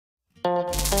And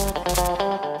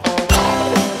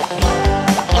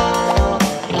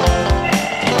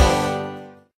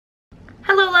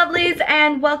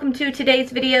welcome to today's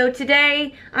video.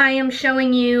 Today I am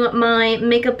showing you my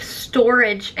makeup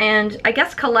storage and I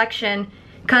guess collection,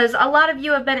 because a lot of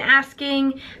you have been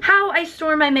asking how I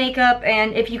store my makeup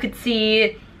and if you could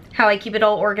see how I keep it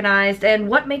all organized and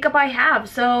what makeup I have.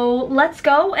 So let's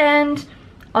go and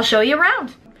I'll show you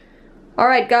around.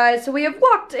 Alright guys, so we have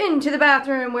walked into the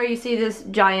bathroom where you see this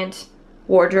giant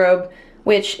wardrobe,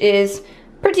 which is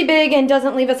pretty big and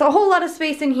doesn't leave us a whole lot of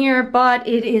space in here, but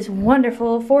it is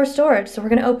wonderful for storage. So we're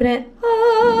gonna open it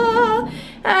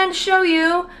and show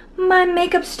you my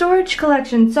makeup storage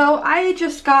collection. So I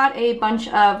just got a bunch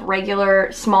of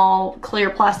regular small clear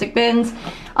plastic bins.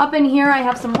 Up in here I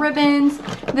have some ribbons.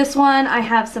 This one I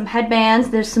have some headbands.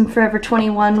 There's some Forever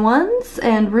 21 ones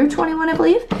and Rue 21 I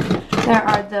believe. There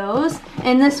are those.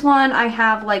 In this one I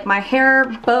have like my hair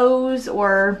bows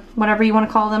or whatever you want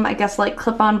to call them. I guess like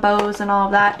clip-on bows and all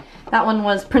of that. That one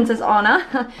was Princess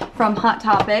Anna from Hot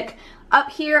Topic. Up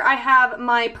here I have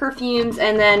my perfumes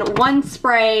and then one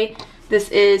spray. This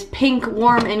is Pink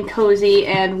Warm and Cozy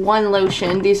and one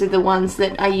lotion. These are the ones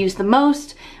that I use the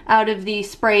most out of the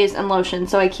sprays and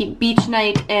lotions. So I keep Beach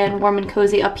Night and Warm and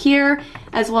Cozy up here,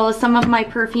 as well as some of my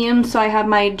perfumes. So I have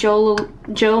my Jo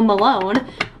Malone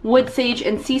Wood Sage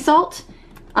and Sea Salt.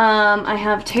 I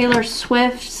have Taylor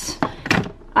Swift's.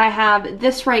 I have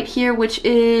this right here, which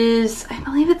is, I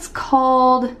believe it's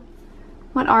called,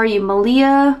 what are you,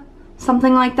 Malia?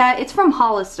 Something like that. It's from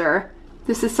Hollister.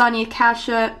 This is Sonia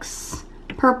Kashuk's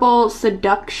Purple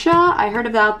Seduction. I heard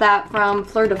about that from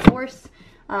Fleur de Force.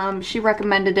 She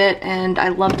recommended it and I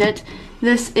loved it.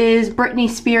 This is Britney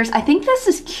Spears. I think this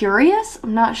is Curious.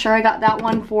 I'm not sure. I got that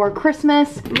one for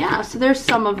Christmas. Yeah, so there's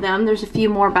some of them. There's a few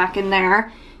more back in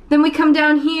there. Then we come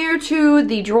down here to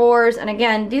the drawers, and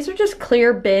again, these are just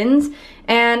clear bins,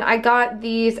 and I got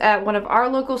these at one of our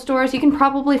local stores. You can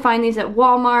probably find these at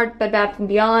Walmart, Bed Bath &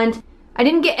 Beyond. I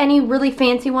didn't get any really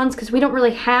fancy ones because we don't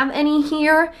really have any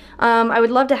here. I would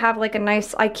love to have like a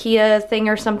nice IKEA thing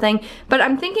or something, but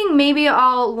I'm thinking maybe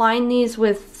I'll line these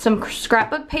with some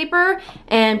scrapbook paper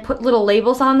and put little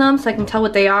labels on them so I can tell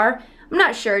what they are. I'm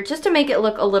not sure, just to make it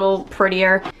look a little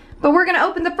prettier. But we're gonna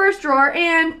open the first drawer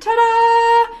and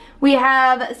ta-da! We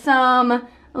have some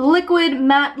liquid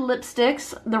matte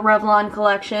lipsticks, the Revlon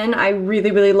collection. I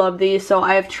really, really love these, so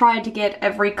I have tried to get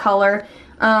every color.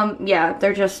 Yeah,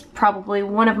 they're just probably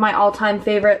one of my all-time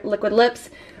favorite liquid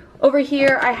lips. Over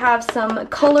here I have some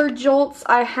Color Jolts.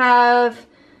 I have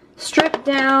Stripped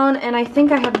Down, and I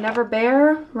think I have Never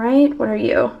Bare, right? What are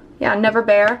you? Yeah, Never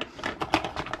Bare.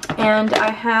 And I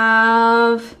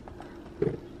have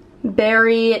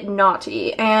Berry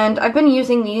Naughty, and I've been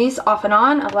using these off and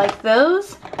on. I like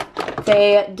those.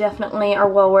 They definitely are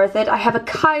well worth it. I have a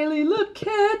Kylie lip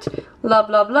kit.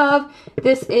 Love, love, love.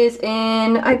 This is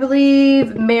in, I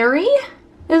believe, Mary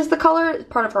is the color. It's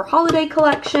part of her holiday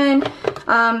collection.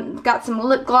 Got some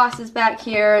lip glosses back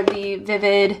here. The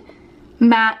Vivid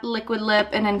Matte Liquid Lip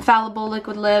and Infallible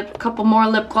Liquid Lip. A couple more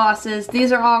lip glosses.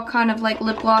 These are all kind of like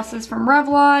lip glosses from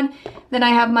Revlon. Then I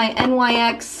have my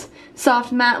NYX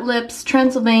Soft Matte Lips,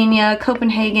 Transylvania,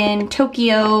 Copenhagen,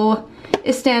 Tokyo,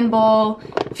 Istanbul,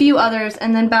 a few others,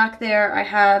 and then back there I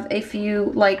have a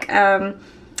few like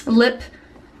lip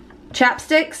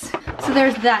chapsticks. So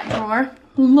there's that drawer.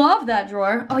 Love that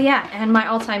drawer. Oh yeah, and my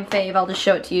all-time fave, I'll just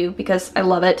show it to you because I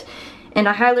love it. And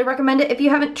I highly recommend it. If you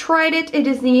haven't tried it, it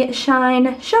is the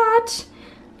Shine Shot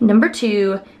number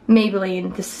 2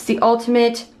 Maybelline. This is the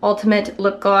ultimate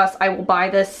lip gloss. I will buy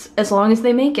this as long as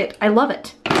they make it. I love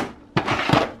it.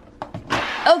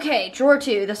 Okay, drawer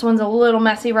 2. This one's a little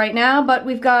messy right now, but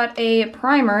we've got a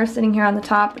primer sitting here on the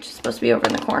top, which is supposed to be over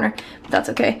in the corner, but that's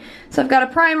okay. So I've got a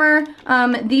primer.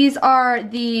 These are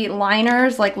the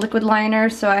liners, like liquid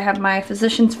liners. So I have my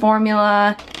Physicians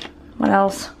Formula. What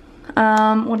else?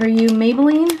 What are you,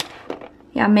 Maybelline?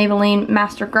 Yeah, Maybelline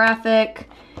Master Graphic.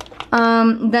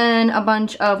 Then a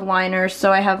bunch of liners.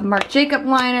 So I have Marc Jacob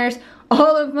liners.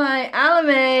 All of my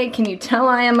Alame, can you tell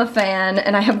I am a fan?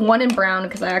 And I have one in brown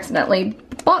because I accidentally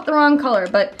bought the wrong color,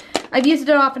 but I've used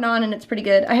it off and on and it's pretty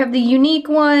good. I have the Unique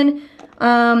one,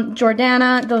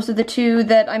 Jordana. Those are the two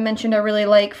that I mentioned I really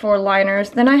like for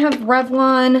liners. Then I have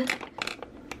Revlon,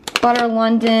 Butter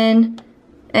London,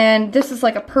 and this is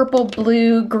like a purple,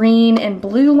 blue, green, and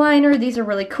blue liner. These are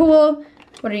really cool.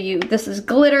 What are you? This is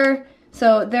Glitter.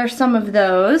 So there's some of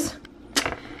those.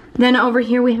 Then over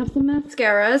here we have some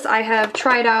mascaras. I have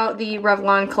tried out the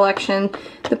Revlon collection.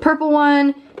 The purple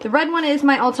one, the red one is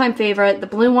my all-time favorite. The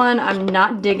blue one I'm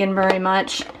not digging very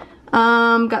much.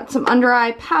 Got some under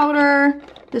eye powder.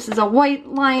 This is a white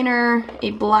liner,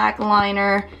 a black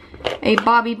liner, a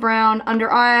Bobbi Brown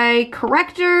under eye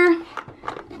corrector,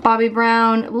 Bobbi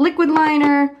Brown liquid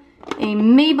liner, a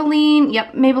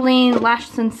Maybelline Lash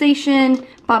Sensation,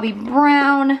 Bobbi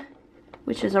Brown,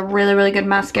 which is a really, really good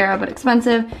mascara, but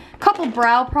expensive. Couple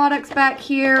brow products back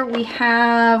here. We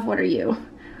have, what are you?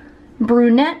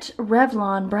 Brunette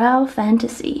Revlon Brow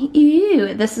Fantasy.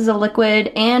 Ew, this is a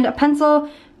liquid and a pencil.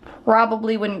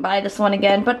 Probably wouldn't buy this one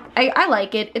again, but I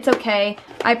like it. It's okay.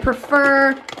 I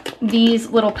prefer these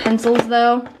little pencils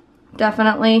though,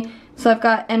 definitely. So I've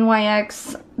got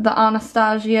NYX, the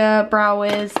Anastasia Brow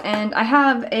Wiz, and I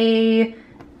have a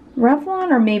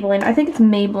Revlon or Maybelline. I think it's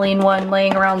Maybelline one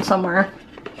laying around somewhere.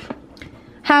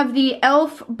 Have the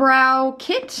e.l.f. Brow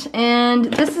Kit, and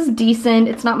this is decent.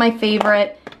 It's not my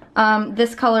favorite.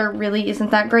 This color really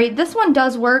isn't that great. This one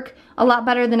does work a lot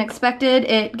better than expected.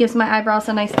 It gives my eyebrows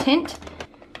a nice tint.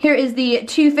 Here is the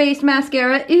Too Faced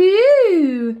mascara.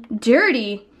 Ooh,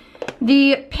 dirty.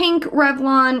 The pink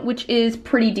Revlon, which is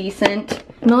pretty decent.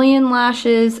 Million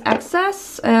Lashes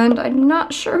Excess, and I'm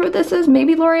not sure who this is,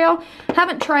 maybe L'Oreal.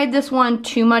 Haven't tried this one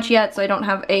too much yet, so I don't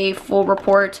have a full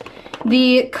report.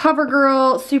 The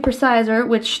CoverGirl Supersizer,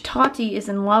 which Tati is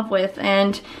in love with,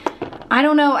 and I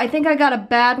don't know, I think I got a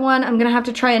bad one. I'm gonna have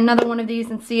to try another one of these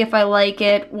and see if I like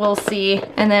it. We'll see.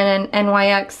 And then an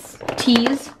NYX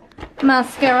Tease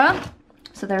mascara.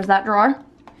 So there's that drawer.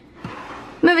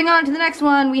 Moving on to the next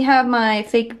one, we have my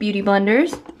fake beauty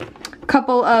blenders.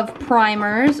 Couple of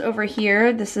primers over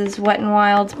here. This is Wet n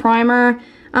Wild's primer.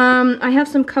 I have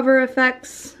some Cover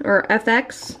FX or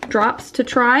FX drops to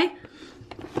try.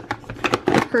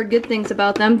 I've heard good things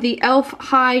about them. The e.l.f.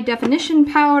 High Definition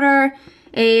Powder,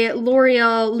 a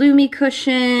L'Oreal Lumi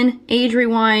Cushion, Age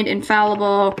Rewind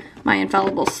Infallible, my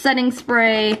Infallible Setting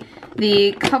Spray,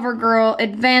 the CoverGirl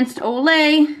Advanced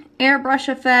Olay, Airbrush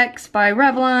Effects by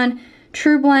Revlon,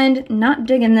 True Blend, not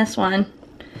digging this one.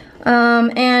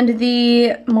 And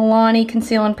the Milani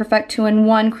Conceal and Perfect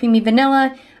 2-in-1 Creamy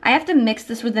Vanilla. I have to mix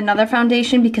this with another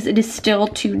foundation because it is still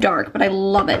too dark, but I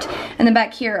love it. And then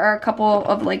back here are a couple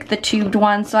of like the tubed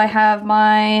ones. So I have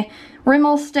my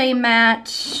Rimmel Stay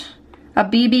Matte, a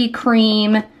BB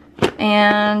cream,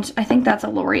 and I think that's a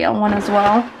L'Oreal one as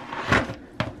well.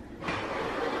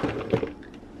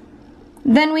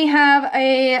 Then we have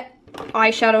a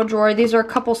eyeshadow drawer. These are a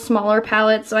couple smaller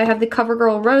palettes. So I have the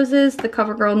CoverGirl Roses, the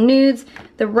CoverGirl Nudes,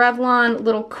 the Revlon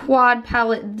little quad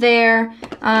palette there.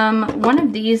 One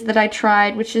of these that I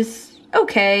tried, which is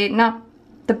okay, not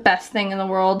the best thing in the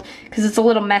world because it's a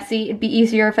little messy. It'd be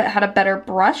easier if it had a better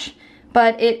brush.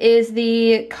 But it is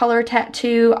the Color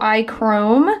Tattoo Eye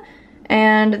Chrome,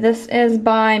 and this is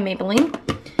by Maybelline.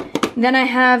 Then I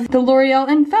have the L'Oreal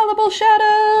Infallible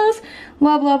Shadows.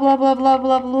 Love, love, love, love, love,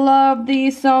 love, love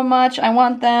these so much. I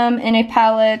want them in a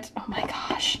palette. Oh my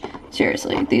gosh.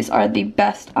 Seriously, these are the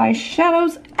best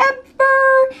eyeshadows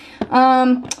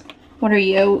ever. What are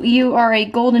you? You are a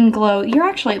Golden Glow. You're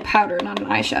actually a powder, not an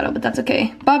eyeshadow, but that's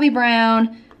okay. Bobbi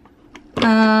Brown.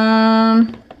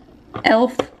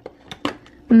 e.l.f.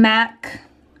 MAC,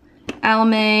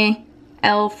 Almay,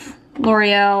 e.l.f.,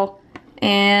 L'Oreal,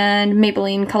 and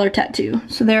Maybelline Color Tattoo.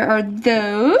 So there are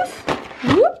those.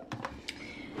 Whoop.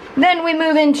 Then we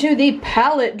move into the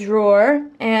palette drawer,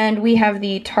 and we have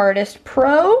the Tartist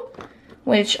Pro,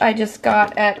 which I just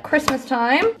got at Christmas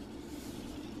time.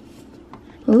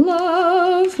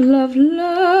 Love, love,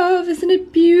 love, isn't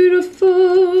it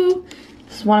beautiful?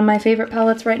 This is one of my favorite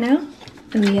palettes right now.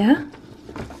 Oh yeah.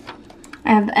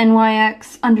 I have the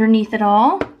NYX underneath it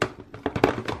all.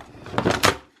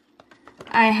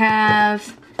 I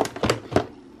have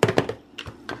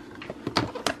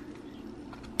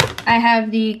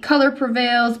the Color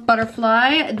Prevails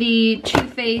Butterfly, the Too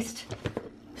Faced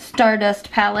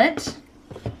Stardust palette.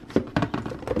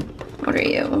 What are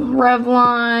you?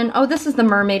 Revlon. Oh, this is the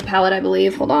Mermaid palette, I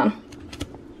believe. Hold on.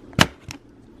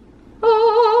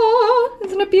 Oh,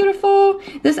 isn't it beautiful?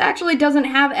 This actually doesn't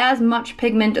have as much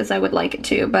pigment as I would like it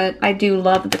to, but I do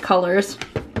love the colors.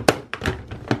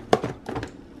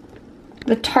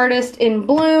 The Tartist in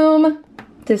Bloom.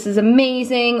 This is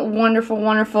amazing, wonderful,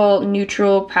 wonderful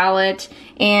neutral palette,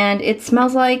 and it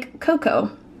smells like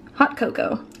cocoa, hot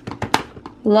cocoa.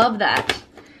 Love that.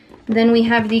 Then we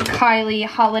have the Kylie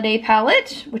Holiday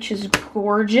palette, which is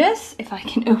gorgeous, if I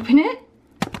can open it.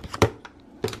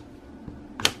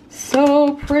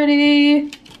 So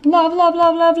pretty. Love, love,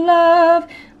 love, love, love.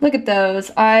 Look at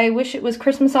those. I wish it was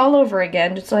Christmas all over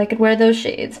again, just so I could wear those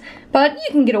shades. But you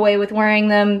can get away with wearing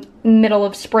them middle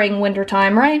of spring, winter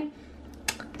time, right?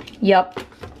 Yup.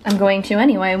 I'm going to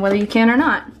anyway, whether you can or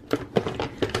not.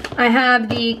 I have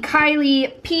the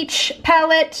Kylie Peach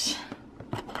palette.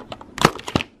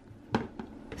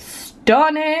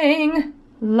 stunning.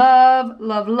 Love,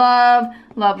 love, love,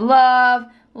 love, love,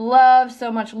 love,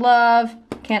 so much love.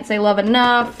 Can't say love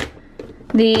enough.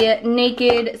 The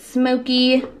Naked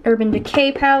Smoky Urban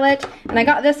Decay palette. And I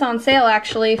got this on sale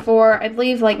actually for, I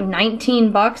believe, like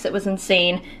 19 bucks. It was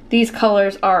insane. These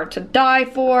colors are to die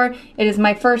for. It is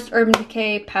my first Urban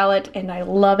Decay palette and I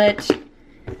love it.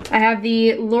 I have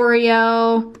the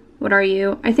L'Oreal, what are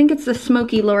you? I think it's the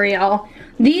Smoky L'Oreal.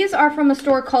 These are from a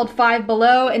store called Five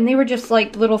Below and they were just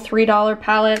like little $3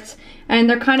 palettes. And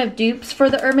they're kind of dupes for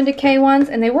the Urban Decay ones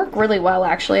and they work really well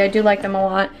actually. I do like them a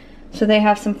lot. So they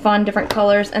have some fun different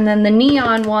colors. And then the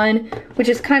neon one, which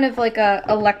is kind of like a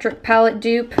electric palette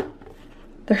dupe.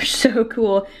 They're so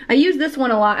cool. I use this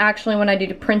one a lot actually when I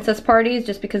do princess parties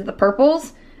just because of the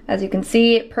purples. As you can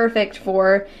see, perfect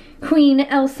for Queen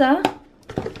Elsa.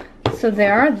 So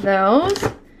there are those.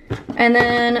 And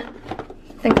then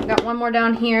I think I've got one more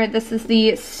down here. This is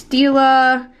the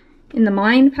Stila in the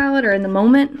Mind palette or in the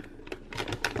Moment.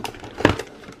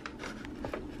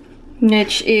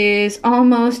 Which is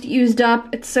almost used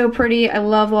up. It's so pretty. I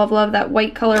love, love, love that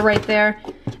white color right there.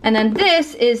 And then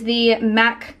this is the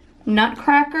MAC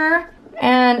Nutcracker.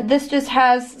 And this just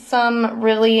has some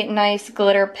really nice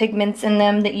glitter pigments in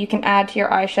them that you can add to your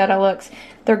eyeshadow looks.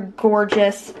 They're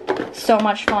gorgeous. So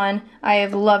much fun. I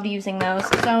have loved using those.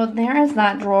 So there is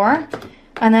that drawer.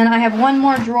 And then I have one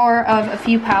more drawer of a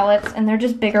few palettes, and they're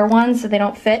just bigger ones so they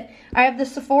don't fit. I have the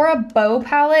Sephora Bow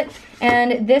palette,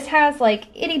 and this has like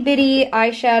itty bitty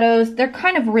eyeshadows. They're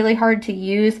kind of really hard to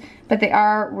use, but they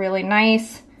are really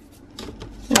nice.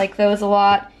 Like those a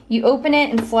lot. You open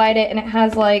it and slide it, and it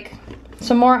has like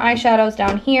some more eyeshadows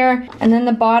down here. And then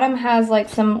the bottom has like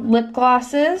some lip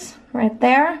glosses right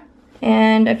there,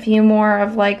 and a few more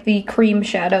of like the cream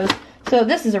shadows. So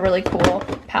this is a really cool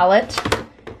palette.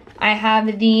 I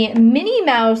have the Minnie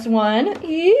Mouse one.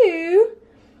 Ew.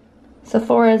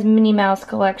 Sephora's Minnie Mouse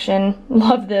collection.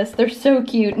 Love this. They're so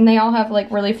cute and they all have like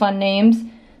really fun names.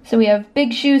 So we have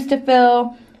Big Shoes to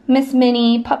Fill, Miss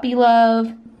Minnie, Puppy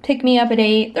Love, Pick Me Up at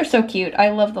 8. They're so cute. I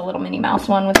love the little Minnie Mouse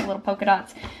one with the little polka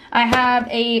dots. I have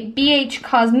a BH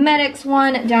Cosmetics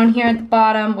one down here at the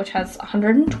bottom, which has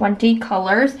 120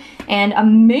 colors and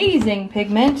amazing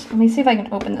pigment. Let me see if I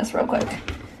can open this real quick.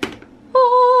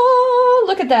 Oh,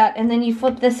 look at that. And then you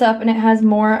flip this up and it has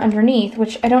more underneath,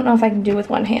 which I don't know if I can do with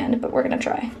one hand, but we're gonna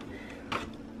try.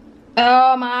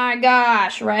 Oh my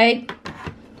gosh, right?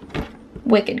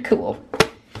 Wicked cool.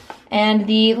 And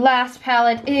the last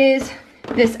palette is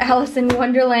this Alice in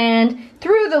Wonderland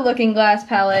Through the Looking Glass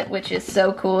palette, which is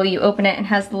so cool. You open it and it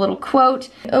has the little quote.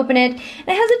 You open it and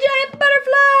it has a giant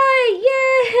butterfly!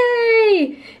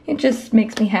 Yay! It just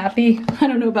makes me happy. I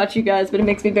don't know about you guys, but it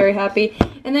makes me very happy.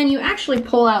 And then you actually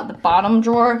pull out the bottom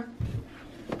drawer.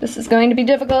 This is going to be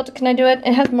difficult. Can I do it?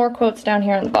 It has more quotes down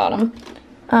here on the bottom.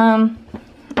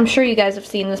 I'm sure you guys have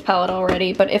seen this palette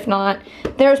already, but if not,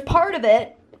 there's part of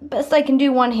it. Best I can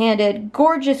do one-handed.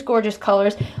 Gorgeous, gorgeous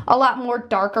colors. A lot more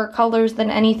darker colors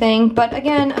than anything, but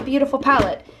again, a beautiful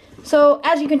palette. So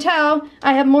as you can tell,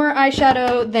 I have more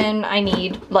eyeshadow than I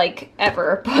need, like,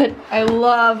 ever, but I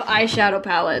love eyeshadow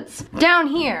palettes. Down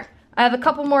here, I have a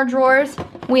couple more drawers.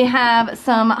 We have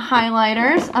some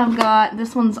highlighters. I've got,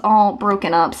 this one's all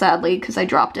broken up, sadly, because I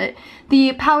dropped it.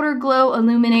 The Powder Glow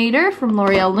Illuminator from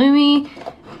L'Oreal Lumi.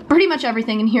 Pretty much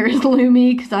everything in here is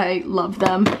Lumi, because I love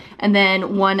them. And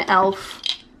then one e.l.f.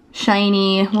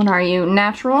 shiny, what are you,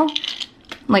 natural?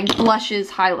 Like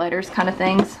blushes, highlighters kind of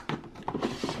things.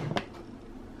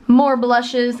 More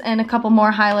blushes and a couple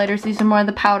more highlighters. These are more of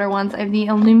the powder ones. I have the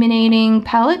Illuminating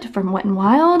palette from Wet n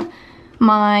Wild.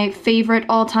 My favorite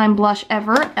all-time blush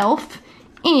ever, e.l.f.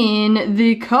 in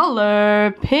the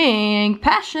color Pink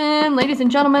Passion. Ladies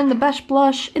and gentlemen, the best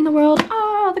blush in the world.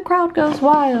 Ah, the crowd goes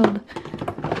wild.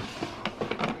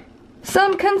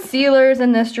 Some concealers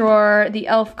in this drawer. The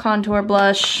e.l.f. contour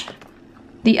blush,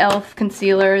 the e.l.f.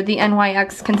 concealer, the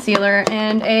NYX concealer,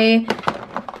 and a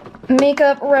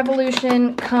Makeup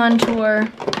Revolution contour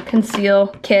conceal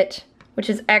kit, which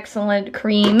is excellent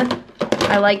cream.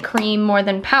 I like cream more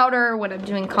than powder when I'm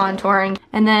doing contouring.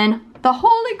 And then the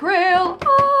Holy Grail.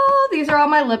 Oh, these are all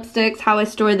my lipsticks, how I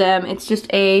store them. It's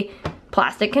just a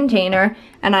plastic container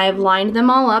and I've lined them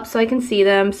all up so I can see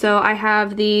them. So I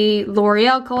have the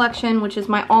L'Oreal collection, which is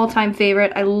my all-time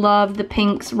favorite. I love the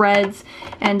pinks, reds,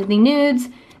 and the nudes.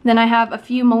 Then I have a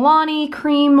few Milani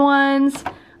cream ones.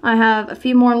 I have a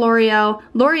few more L'Oreal.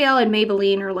 L'Oreal and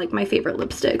Maybelline are like my favorite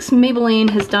lipsticks. Maybelline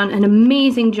has done an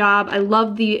amazing job. I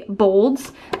love the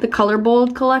bolds, the Color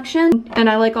Bold collection, and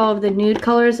I like all of the nude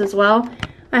colors as well.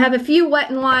 I have a few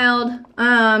Wet n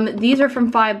Wild. These are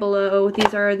from Five Below.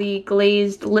 These are the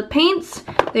glazed lip paints.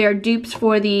 They are dupes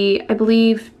for the, I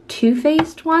believe, Too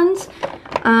Faced ones.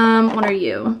 What are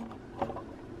you?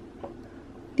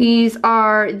 These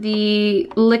are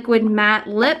the liquid matte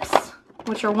lips,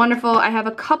 which are wonderful. I have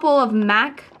a couple of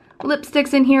MAC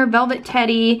lipsticks in here, Velvet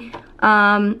Teddy,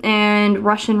 and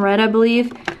Russian Red, I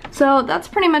believe. So that's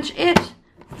pretty much it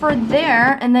for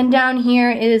there. And then down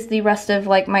here is the rest of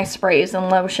like my sprays and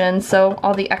lotions. So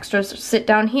all the extras sit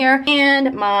down here,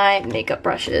 and my makeup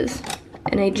brushes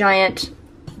in a giant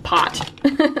pot.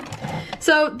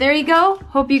 So there you go.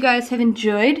 Hope you guys have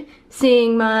enjoyed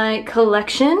seeing my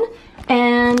collection,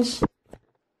 and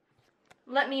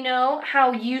let me know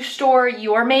how you store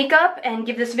your makeup, and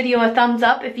give this video a thumbs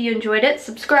up if you enjoyed it.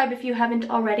 Subscribe if you haven't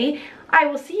already. I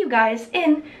will see you guys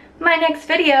in my next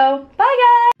video.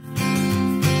 Bye guys!